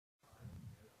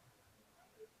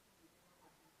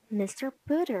Mr.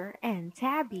 Putter and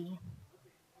Tabby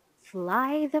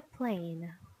Fly the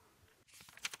Plane.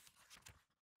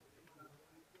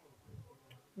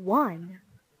 1.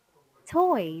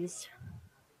 Toys.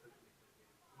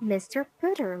 Mr.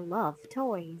 Putter loved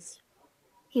toys.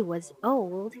 He was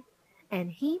old,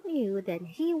 and he knew that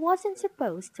he wasn't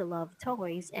supposed to love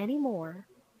toys anymore.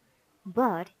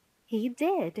 But he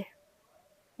did.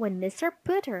 When Mr.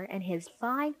 Putter and his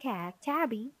fine cat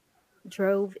Tabby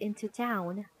drove into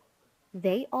town,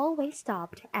 they always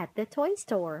stopped at the toy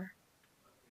store.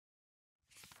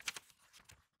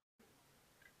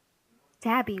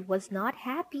 Tabby was not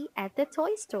happy at the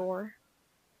toy store.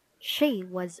 She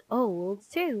was old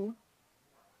too,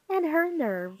 and her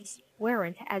nerves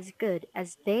weren't as good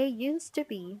as they used to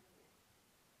be.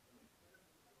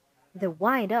 The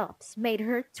wind-ups made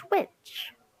her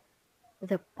twitch.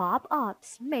 The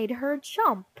pop-ups made her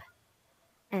jump,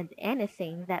 and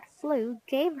anything that flew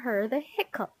gave her the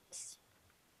hiccups.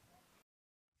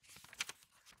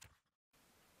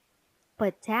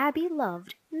 But Tabby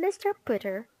loved Mr.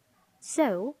 Putter,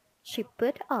 so she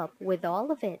put up with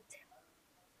all of it.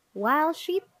 While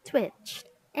she twitched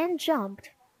and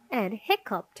jumped and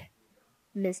hiccuped,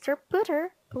 Mr.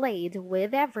 Putter played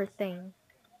with everything.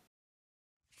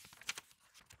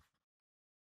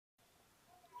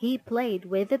 He played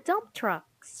with the dump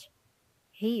trucks.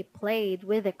 He played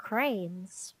with the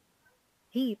cranes.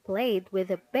 He played with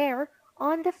the bear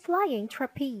on the flying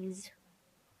trapeze.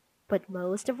 But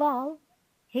most of all,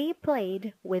 he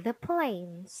played with the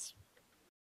planes.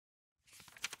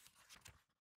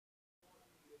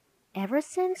 Ever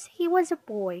since he was a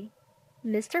boy,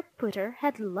 Mr. Putter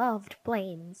had loved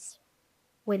planes.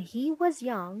 When he was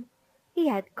young, he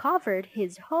had covered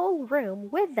his whole room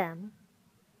with them.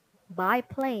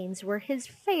 Biplanes were his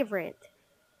favorite,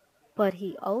 but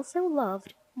he also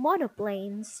loved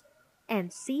monoplanes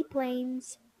and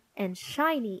seaplanes and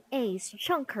shiny ace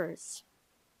junkers.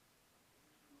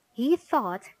 He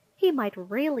thought he might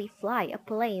really fly a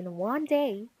plane one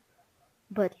day,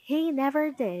 but he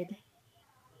never did.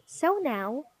 So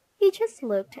now he just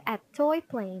looked at toy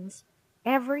planes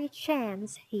every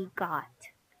chance he got.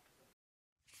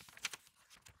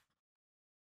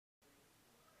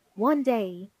 One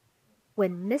day,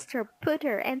 when Mr.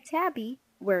 Putter and Tabby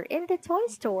were in the toy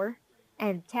store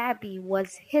and Tabby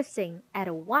was hissing at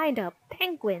a wind-up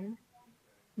penguin,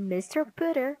 Mr.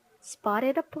 Putter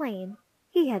spotted a plane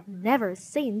he had never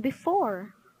seen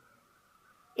before.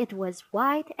 It was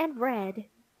white and red,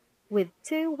 with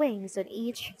two wings on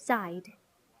each side,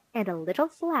 and a little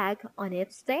flag on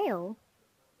its tail.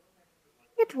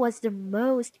 It was the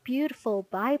most beautiful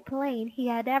biplane he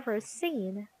had ever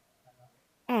seen,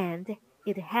 and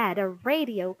it had a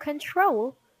radio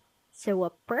control, so a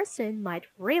person might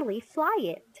really fly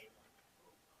it.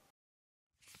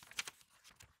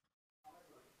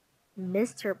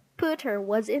 Mr. Putter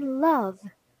was in love.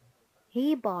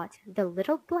 He bought the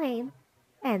little plane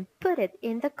and put it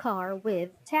in the car with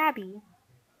Tabby.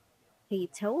 He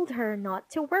told her not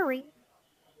to worry.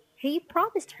 He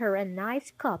promised her a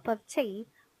nice cup of tea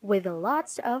with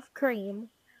lots of cream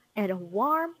and a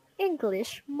warm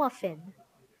English muffin.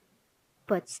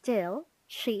 But still,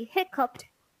 she hiccuped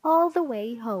all the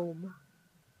way home.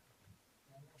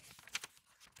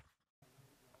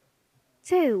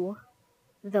 2.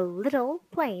 The Little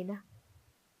Plane.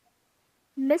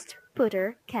 Mr.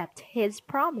 Putter kept his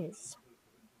promise.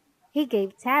 He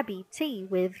gave Tabby tea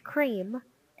with cream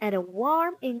and a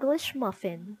warm English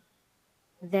muffin.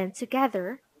 Then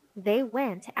together they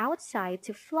went outside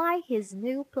to fly his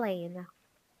new plane.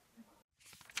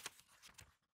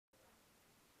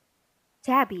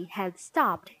 Tabby had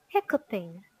stopped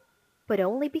hiccuping, but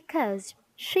only because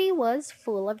she was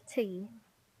full of tea.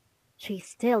 She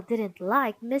still didn't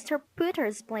like Mr.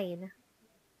 Putter's plane.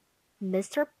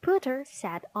 Mr. Putter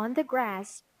sat on the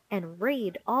grass and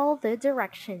read all the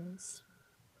directions.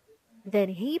 Then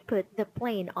he put the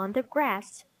plane on the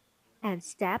grass and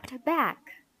stepped back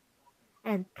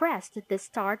and pressed the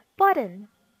start button.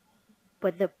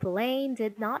 But the plane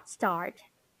did not start.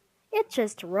 It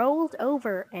just rolled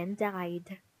over and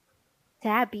died.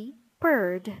 Tabby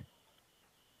purred.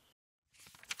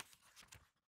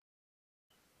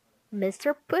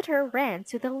 Mr. Putter ran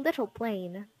to the little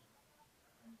plane.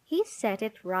 He set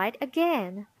it right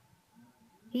again.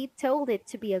 He told it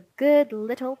to be a good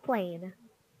little plane.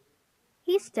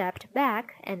 He stepped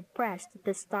back and pressed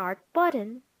the start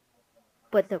button,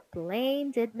 but the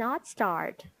plane did not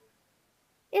start.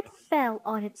 It fell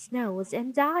on its nose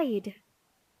and died.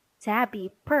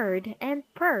 Tabby purred and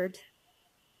purred.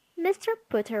 Mr.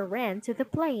 Putter ran to the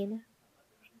plane.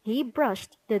 He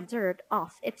brushed the dirt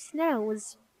off its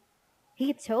nose.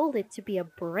 He told it to be a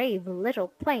brave little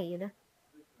plane.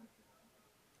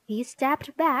 He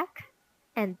stepped back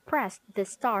and pressed the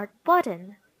start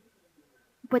button.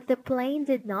 But the plane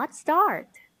did not start.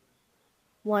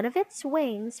 One of its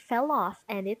wings fell off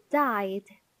and it died.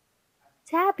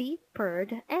 Tabby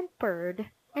purred and purred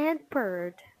and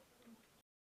purred.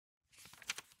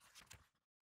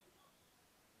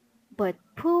 But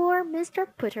poor Mr.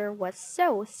 Putter was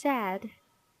so sad.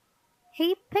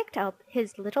 He picked up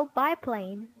his little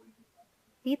biplane.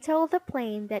 He told the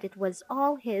plane that it was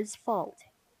all his fault.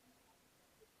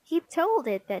 He told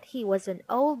it that he was an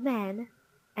old man,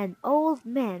 and old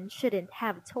men shouldn't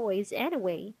have toys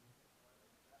anyway.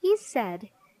 He said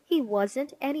he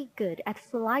wasn't any good at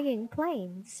flying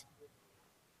planes.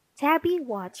 Tabby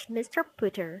watched Mr.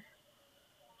 Putter.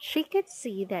 She could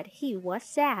see that he was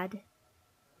sad.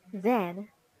 Then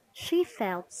she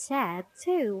felt sad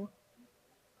too.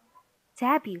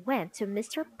 Tabby went to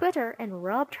Mr. Putter and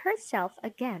rubbed herself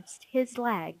against his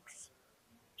legs.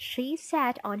 She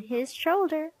sat on his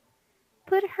shoulder,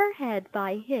 put her head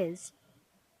by his,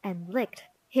 and licked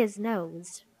his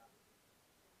nose.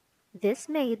 This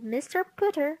made Mr.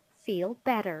 Putter feel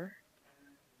better.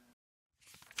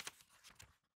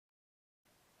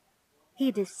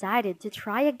 He decided to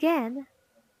try again.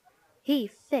 He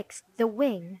fixed the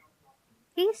wing.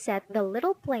 He set the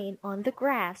little plane on the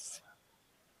grass.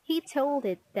 He told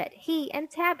it that he and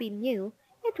Tabby knew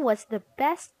it was the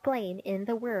best plane in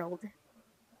the world.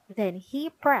 Then he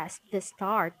pressed the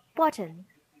start button.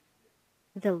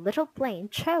 The little plane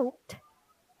choked.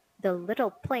 The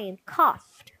little plane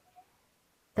coughed.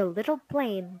 The little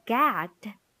plane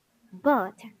gagged.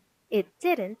 But it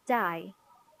didn't die.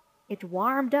 It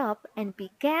warmed up and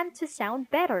began to sound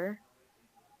better.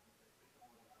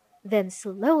 Then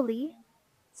slowly,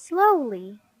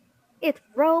 it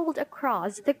rolled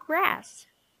across the grass.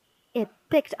 It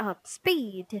picked up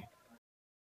speed.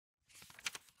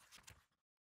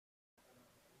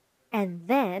 And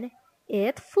then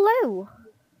it flew.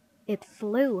 It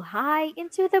flew high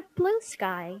into the blue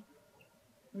sky.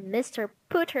 Mr.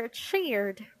 Putter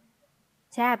cheered.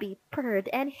 Tabby purred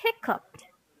and hiccuped.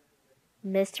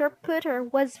 Mr. Putter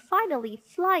was finally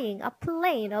flying a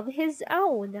plane of his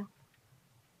own.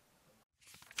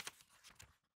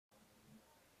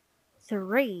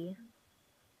 3.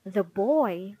 The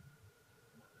boy.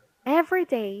 Every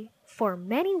day, for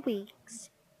many weeks,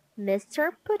 Mr.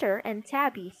 Putter and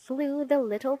Tabby flew the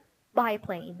little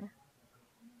biplane.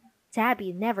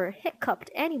 Tabby never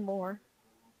hiccuped anymore.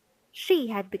 She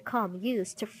had become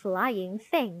used to flying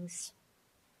things.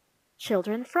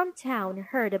 Children from town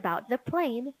heard about the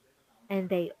plane, and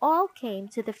they all came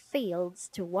to the fields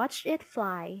to watch it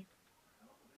fly.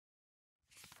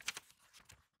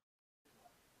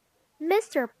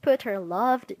 Mr. Putter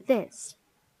loved this.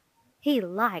 He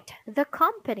liked the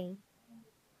company.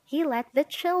 He let the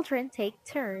children take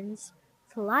turns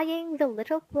flying the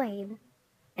little plane,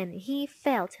 and he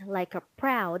felt like a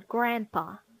proud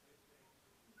grandpa.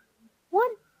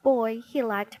 One boy he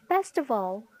liked best of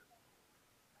all.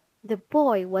 The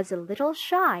boy was a little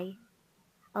shy,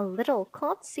 a little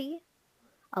clumsy,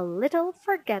 a little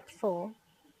forgetful,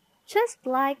 just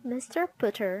like Mr.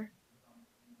 Putter.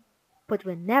 But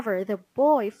whenever the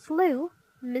boy flew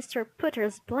Mr.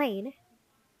 Putter's plane,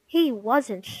 he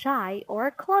wasn't shy or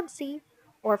clumsy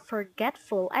or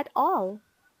forgetful at all.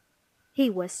 He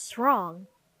was strong.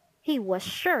 He was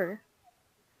sure.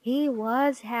 He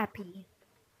was happy.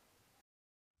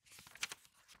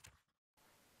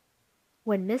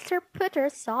 When Mr. Putter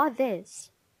saw this,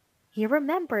 he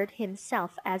remembered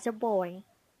himself as a boy.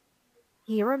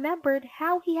 He remembered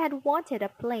how he had wanted a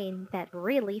plane that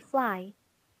really fly.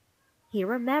 He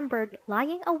remembered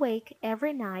lying awake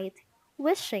every night,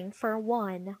 wishing for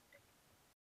one.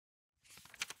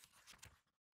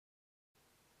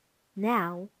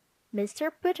 Now, Mr.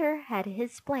 Putter had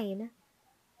his plane,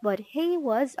 but he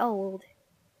was old.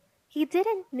 He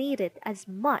didn't need it as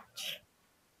much.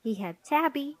 He had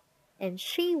Tabby, and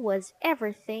she was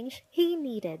everything he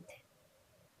needed.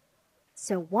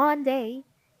 So one day,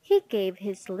 he gave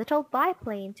his little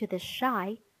biplane to the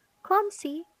shy,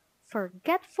 clumsy,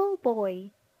 forgetful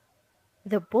boy.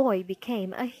 The boy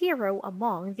became a hero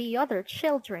among the other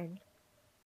children.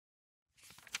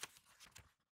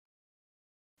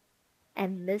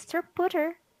 And Mr.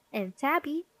 Putter and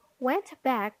Tabby went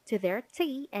back to their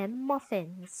tea and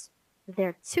muffins,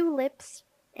 their tulips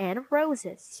and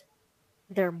roses,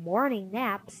 their morning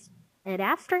naps and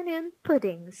afternoon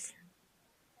puddings.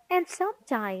 And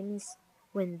sometimes,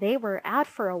 when they were out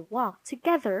for a walk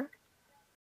together,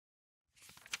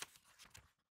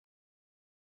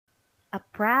 a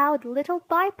proud little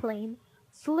biplane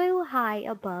flew high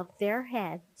above their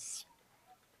heads.